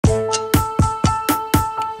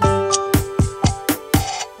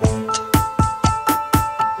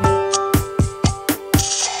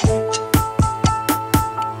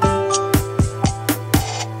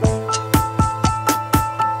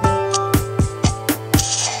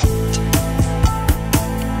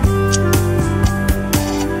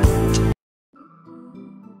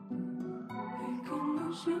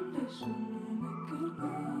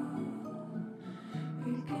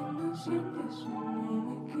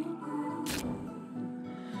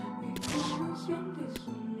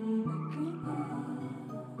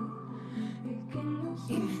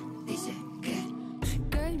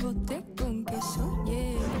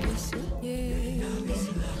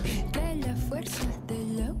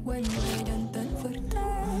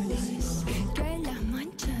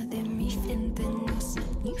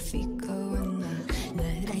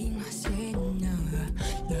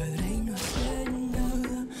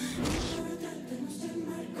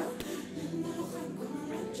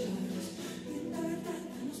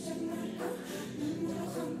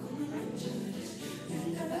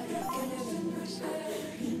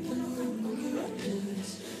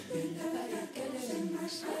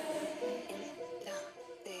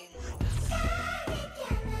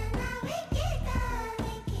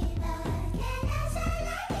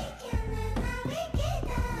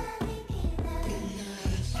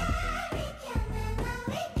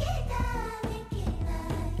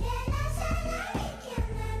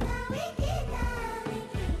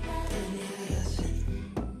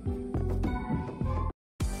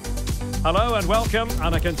Hello and welcome,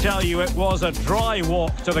 and I can tell you it was a dry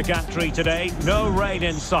walk to the gantry today, no rain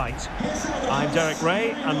in sight. I'm Derek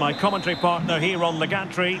Ray, and my commentary partner here on the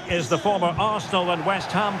gantry is the former Arsenal and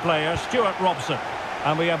West Ham player Stuart Robson.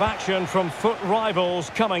 And we have action from foot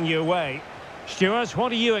rivals coming your way. Stuart,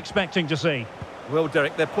 what are you expecting to see? Well,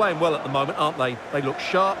 Derek, they're playing well at the moment, aren't they? They look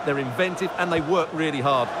sharp, they're inventive, and they work really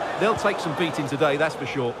hard. They'll take some beating today, that's for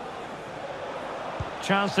sure.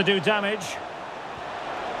 Chance to do damage.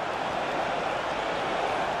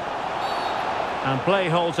 And play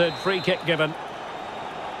halted, free kick given.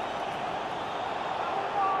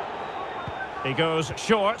 He goes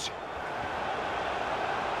short.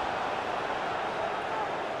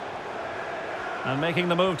 And making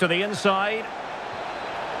the move to the inside.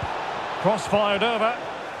 Cross fired over.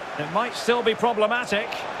 It might still be problematic.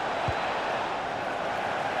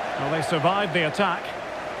 Well, they survived the attack.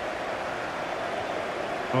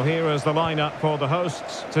 Well, here is the lineup for the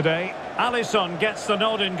hosts today. Alisson gets the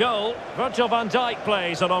nod in goal. Virgil van Dijk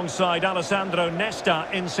plays alongside Alessandro Nesta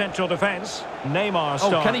in central defence. Neymar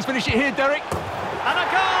starts. Oh, can he finish it here, Derek? And a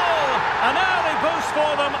goal! An early boost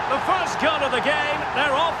for them. The first goal of the game.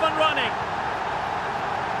 They're off and running.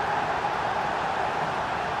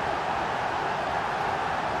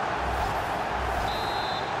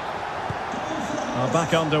 Well,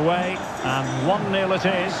 back underway, and 1-0 it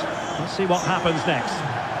is. Let's see what happens next.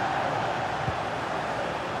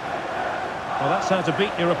 Well, that's how to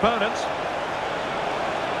beat your opponent.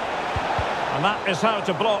 And that is how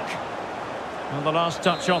to block. And the last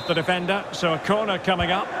touch off the defender, so a corner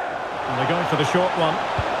coming up. And they're going for the short one.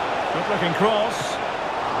 Good-looking cross.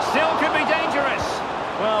 Still could be dangerous.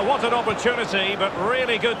 Well, what an opportunity, but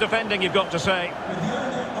really good defending, you've got to say. With the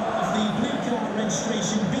owner of the blue card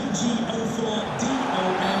registration, BG04DOM,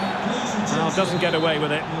 please return. Well, doesn't get away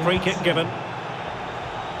with it. Free kick given.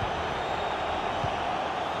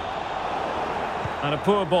 And a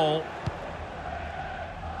poor ball.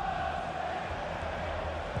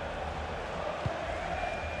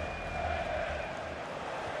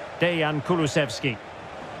 Dejan Kulusevski.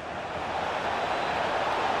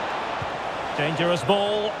 Dangerous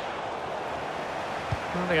ball.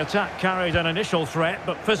 Well, the attack carried an initial threat,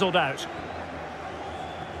 but fizzled out.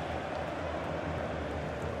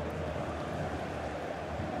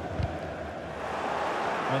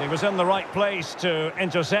 Well, he was in the right place to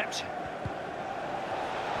intercept.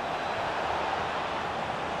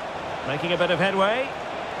 Making a bit of headway.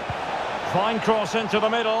 Fine cross into the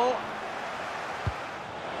middle.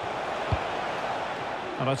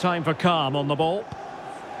 And a time for calm on the ball.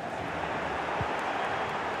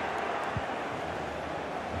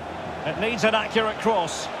 It needs an accurate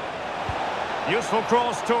cross. Useful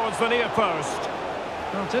cross towards the near post.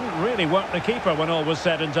 Well, it didn't really work the keeper when all was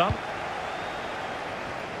said and done.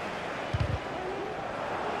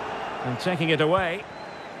 And taking it away.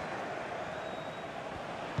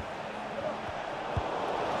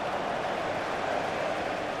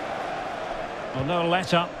 Well, no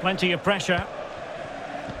let up, plenty of pressure.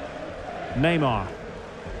 Neymar.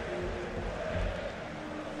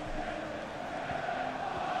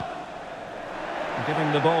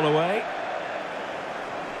 Giving the ball away.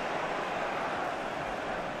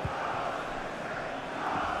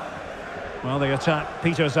 Well, the attack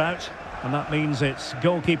peters out, and that means it's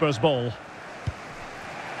goalkeeper's ball.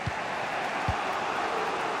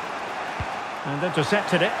 And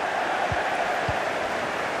intercepted it.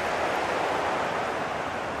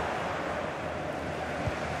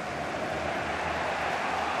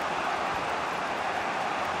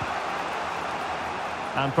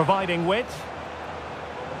 And providing width.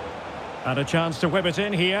 And a chance to whip it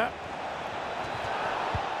in here.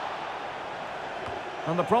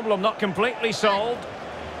 And the problem not completely solved.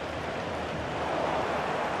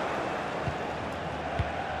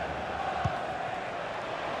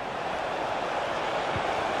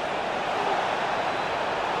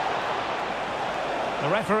 The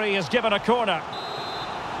referee has given a corner.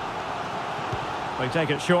 They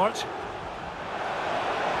take it short.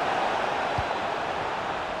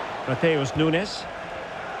 Mateus Nunes.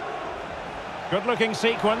 Good-looking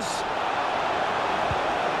sequence.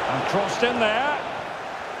 And crossed in there.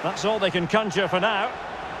 That's all they can conjure for now.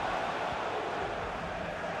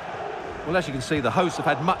 Well, as you can see, the hosts have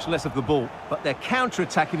had much less of the ball, but their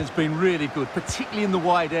counter-attacking has been really good, particularly in the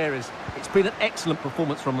wide areas. It's been an excellent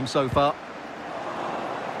performance from them so far.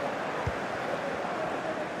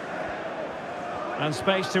 And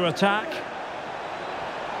space to attack.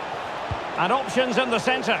 And options in the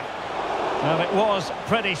centre. Well, it was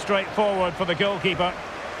pretty straightforward for the goalkeeper.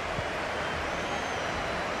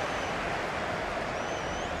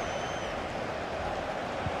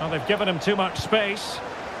 Well, they've given him too much space.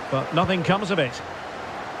 but nothing comes of it.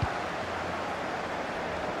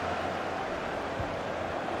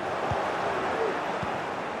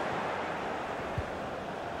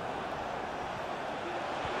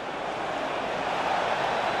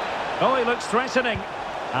 Oh, he looks threatening.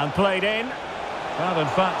 And played in. Well, in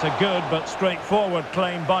fact, a good but straightforward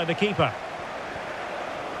claim by the keeper.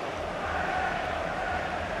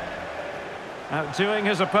 Outdoing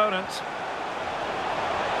his opponent.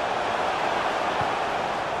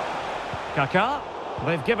 Kaká.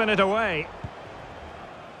 They've given it away.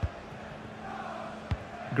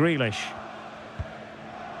 Grealish.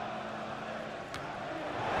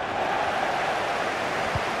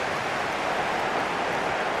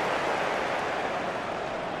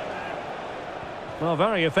 Well,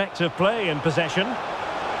 very effective play in possession.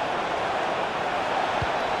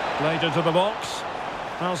 Played into the box.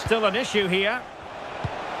 Well, still an issue here.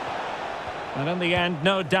 And in the end,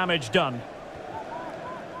 no damage done.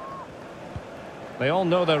 They all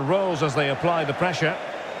know their roles as they apply the pressure.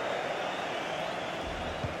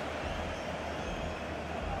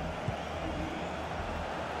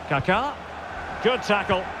 Kaká. Good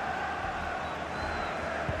tackle.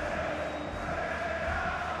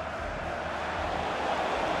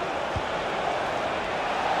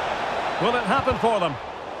 Will it happen for them?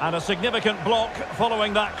 And a significant block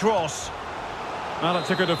following that cross. Well, it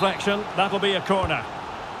took a deflection. That'll be a corner.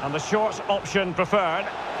 And the short option preferred.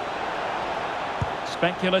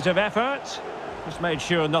 Speculative effort. Just made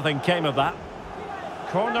sure nothing came of that.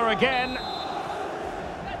 Corner again.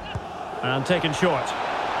 And taken short.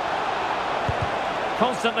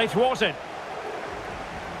 Constantly thwarted.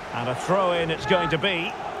 And a throw-in it's going to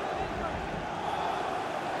be.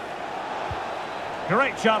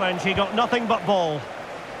 Great challenge, he got nothing but ball.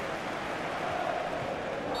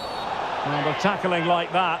 Well, with tackling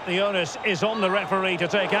like that, the onus is on the referee to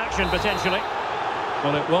take action, potentially.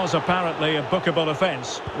 Well, it was apparently a bookable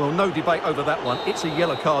offence. Well, no debate over that one. It's a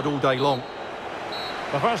yellow card all day long.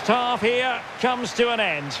 The first half here comes to an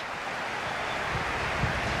end.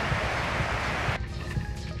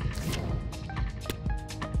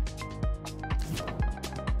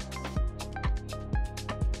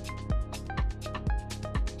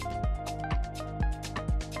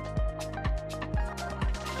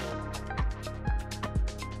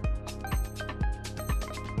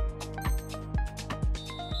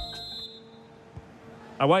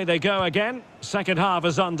 Away they go again. Second half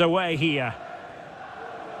is underway here.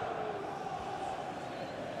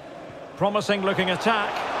 Promising looking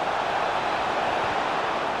attack.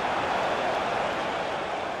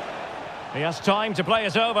 He has time to play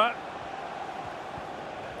it over.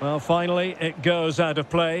 Well, finally it goes out of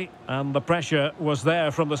play, and the pressure was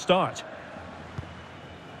there from the start.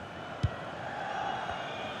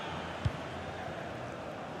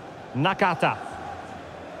 Nakata.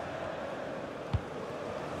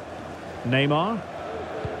 Neymar.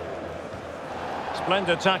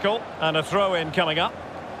 Splendid tackle and a throw-in coming up.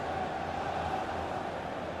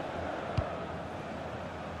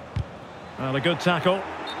 Well, a good tackle.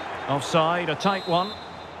 Offside, a tight one.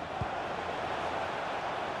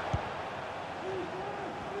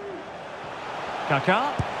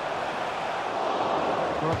 Kaká.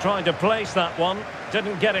 Well, trying to place that one.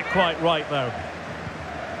 Didn't get it quite right, though.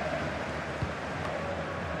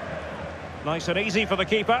 Nice and easy for the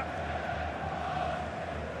keeper.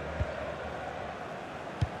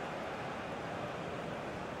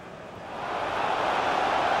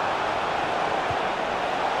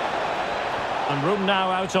 And room now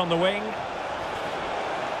out on the wing.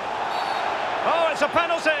 Oh, it's a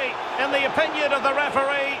penalty in the opinion of the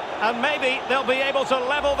referee, and maybe they'll be able to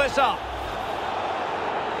level this up.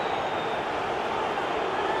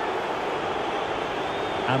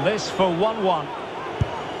 And this for 1-1.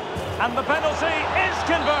 And the penalty is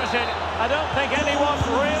converted. I don't think anyone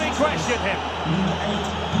really questioned him.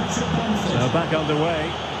 So back underway.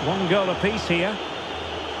 One goal apiece here.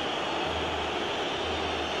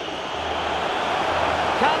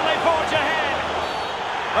 Can they forge ahead?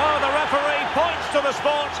 Oh, the referee points to the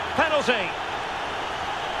spot. Penalty.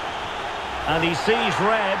 And he sees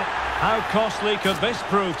red. How costly could this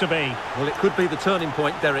prove to be? Well, it could be the turning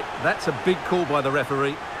point, Derek. That's a big call by the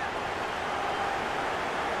referee.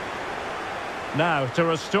 Now, to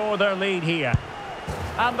restore their lead here.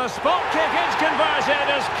 And the spot kick is converted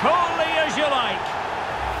as coolly as you like.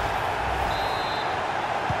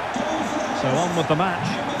 So on with the match.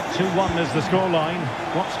 2-1 is the scoreline.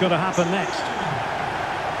 What's going to happen next?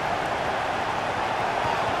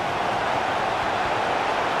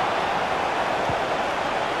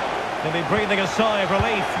 They'll be breathing a sigh of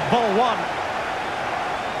relief. Ball one.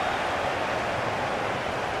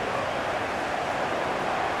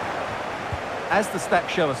 As the stats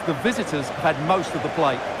show us, the visitors have had most of the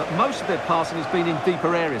play, but most of their passing has been in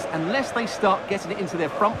deeper areas. Unless they start getting it into their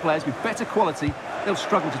front players with better quality, they'll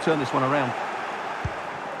struggle to turn this one around.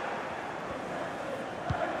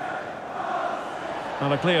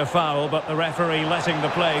 Well, a clear foul, but the referee letting the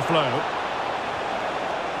play flow.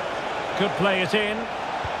 Could play it in.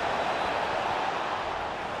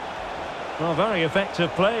 Well, very effective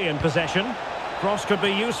play in possession. Cross could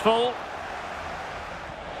be useful.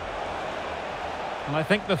 And I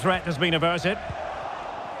think the threat has been averted.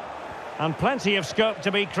 And plenty of scope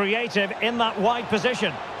to be creative in that wide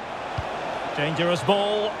position. Dangerous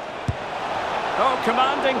ball. Oh,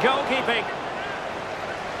 commanding goalkeeping.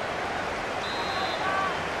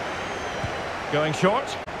 Going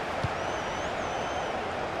short.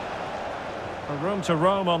 A room to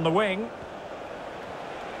roam on the wing.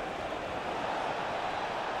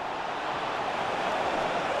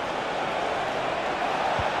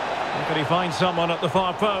 Could he find someone at the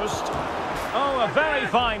far post? Oh, a very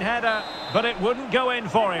fine header, but it wouldn't go in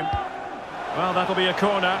for him. Well, that'll be a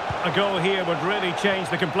corner. A goal here would really change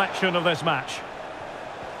the complexion of this match.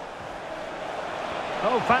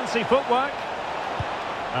 Oh, fancy footwork.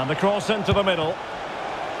 And the cross into the middle.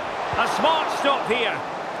 A smart stop here.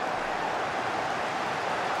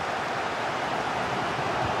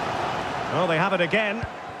 Oh, they have it again.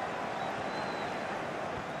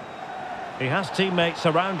 He has teammates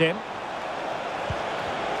around him.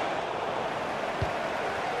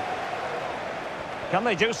 Can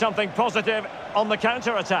they do something positive on the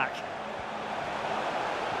counter-attack?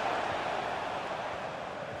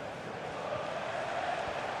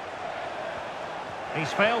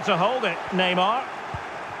 He's failed to hold it, Neymar.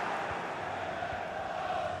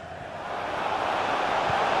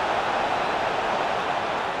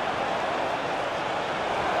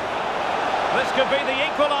 This could be the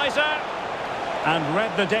equaliser. And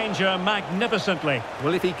read the danger magnificently.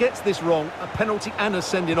 Well, if he gets this wrong, a penalty and a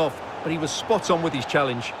sending off. But he was spot on with his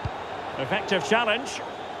challenge. Effective challenge.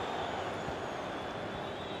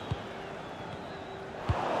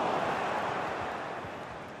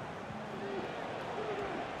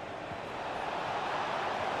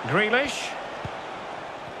 Grealish.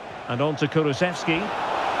 And on to Kulusevski.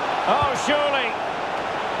 Oh, surely.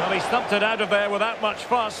 Well, he stumped it out of there without much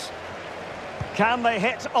fuss. Can they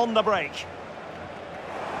hit on the break?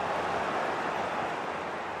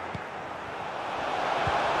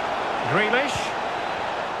 Grealish.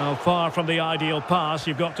 Well, far from the ideal pass,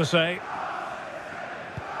 you've got to say.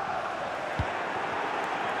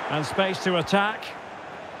 And space to attack.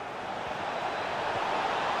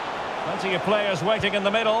 Plenty of players waiting in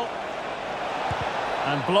the middle.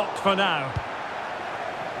 And blocked for now.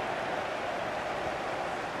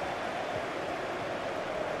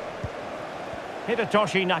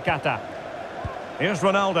 Hidetoshi Nakata. Here's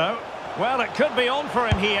Ronaldo. Well, it could be on for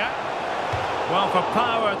him here. Well, for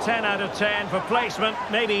power, 10 out of 10. For placement,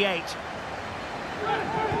 maybe 8.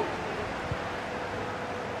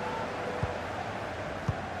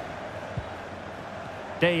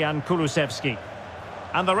 Dejan Kulusevski.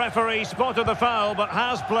 And the referee spotted the foul, but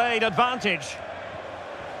has played advantage.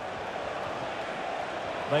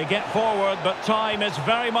 They get forward, but time is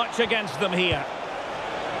very much against them here.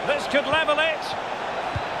 This could level it.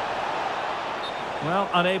 Well,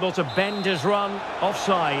 unable to bend his run,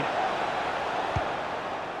 offside.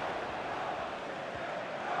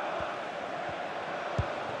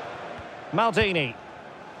 Maldini.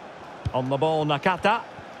 On the ball, Nakata.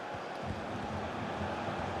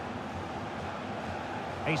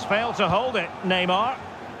 He's failed to hold it, Neymar.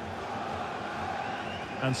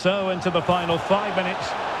 And so into the final 5 minutes.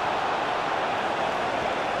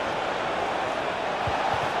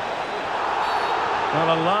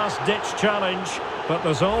 Well, a last-ditch challenge, but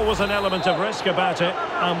there's always an element of risk about it,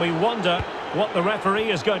 and we wonder what the referee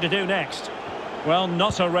is going to do next. Well,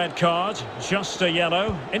 not a red card, just a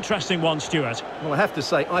yellow. Interesting one, Stuart. Well, I have to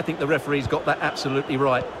say, I think the referee's got that absolutely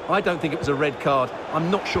right. I don't think it was a red card. I'm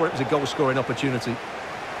not sure it was a goal-scoring opportunity.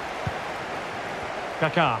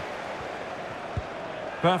 Kaká.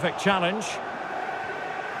 Perfect challenge.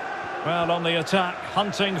 Well, on the attack,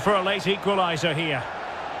 hunting for a late equaliser here.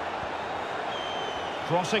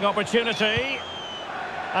 Crossing opportunity.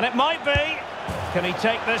 And it might be. Can he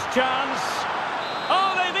take this chance?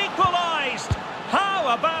 Oh, they've equalised!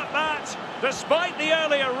 How about that? Despite the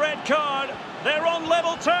earlier red card, they're on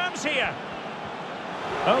level terms here.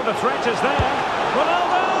 Oh, the threat is there.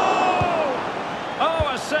 Ronaldo!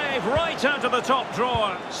 Oh, a save right out of the top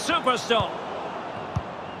drawer. Super stop.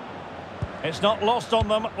 It's not lost on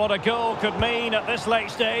them what a goal could mean at this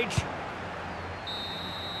late stage.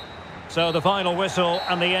 So the final whistle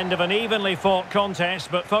and the end of an evenly fought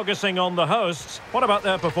contest, but focusing on the hosts, what about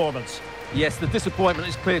their performance? Yes, the disappointment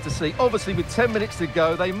is clear to see. Obviously, with 10 minutes to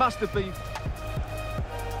go, they must have been... It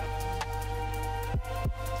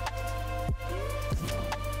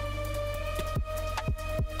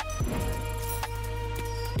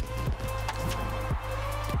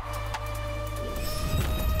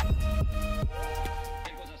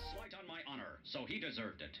was a slight on my honor, so he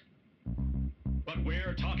deserved it. But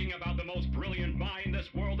we're talking about the most brilliant mind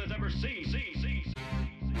this world has ever seen.